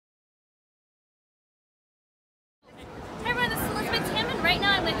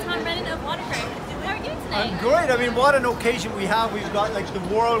of Waterford. How are you tonight? I'm great. I mean, what an occasion we have. We've got like the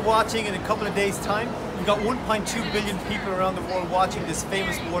world watching in a couple of days' time. We've got 1.2 billion people around the world watching this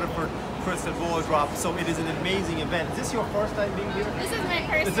famous Waterford Crystal Ball drop. So it is an amazing event. Is this your first time being here? This is my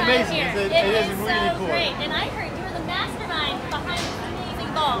first it's time amazing. here. It is really so cool. Great. And I heard you were the mastermind behind this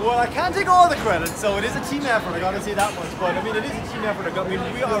amazing ball. Well, I can't take all the credit, so it is a team effort. I got to say that much. But I mean, it is a team effort. I mean,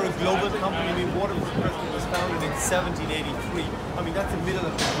 we are a global company. I mean, Waterford Crystal was founded in 1783. I mean, that's the middle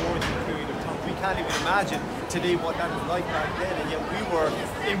of the Victorian period of time. We can't even imagine today what that was like back then, and yet we were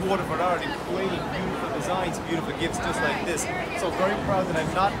in Waterford, Ireland, creating beautiful designs, beautiful gifts just like this. So very proud that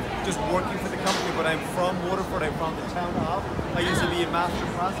I'm not just working for the company, but I'm from Waterford. I'm from the town of. I used to be a master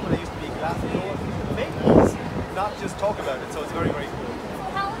craftsman. I used to be a glass blower. Make these, not just talk about it. So it's very, very cool. So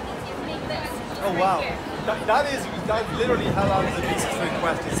how long did you make this? Oh wow. That's literally how long is a piece of string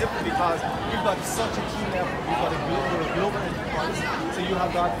question, simply because we've got such a team effort. We've got a global enterprise, so you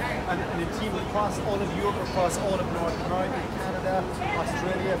have got a team across all of Europe, across all of North America, Canada,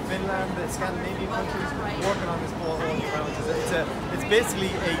 Australia, Finland, the Scandinavian countries, working on this ball all year round. It's basically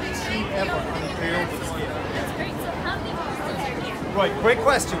a team effort on a global scale. That's great. So how many crystals are here? Right, great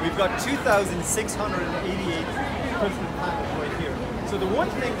question. We've got 2,688 crystal panels right here. So the one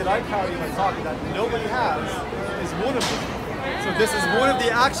thing that I carry in my pocket that nobody has is one of them. So this is one of the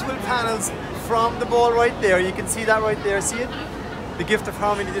actual panels from the ball right there. You can see that right there. See it? The Gift of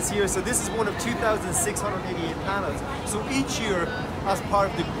Harmony this year. So this is one of 2,688 panels. So each year, as part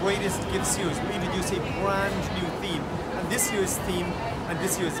of the Greatest Gift series, we introduce a brand new theme. And this year's theme and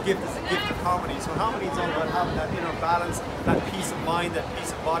this year's gift is the Gift of Harmony. So harmony is all about having that inner balance, that peace of mind, that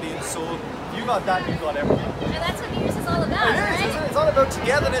peace of body and soul. If you got that, you've got everything. And that's what yours is all about, It is, right? it's all about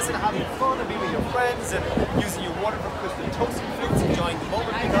togetherness and having fun and being with your friends and using your Waterford Crystal toasting flutes, enjoying the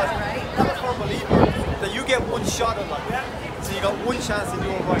moment, because I'm a firm believer that you get one shot at life. So you got one chance to do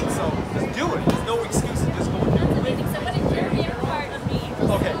it right. So just do it. There's no excuses, just go and do it. That's amazing. So what is your favorite part of me?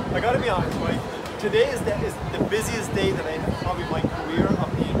 Okay, I gotta be honest, right? Today is the busiest day that I have probably my career of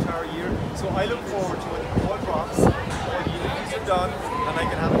the entire year. So I look forward to when the ball drops, all the interviews are done, and I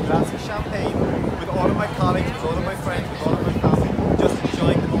can have a glass of champagne with all of my colleagues, with all of my friends, with all of my family, just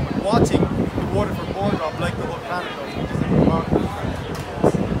enjoying the moment, watching the Waterford ball drop like the whole planet does, which is a remarkable thing.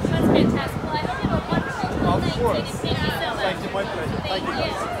 That's fantastic. Well, I hope you have a wonderful 2019. Of course. Thank you so much. Thank you, my pleasure. Thank you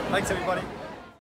guys. you. Thanks everybody.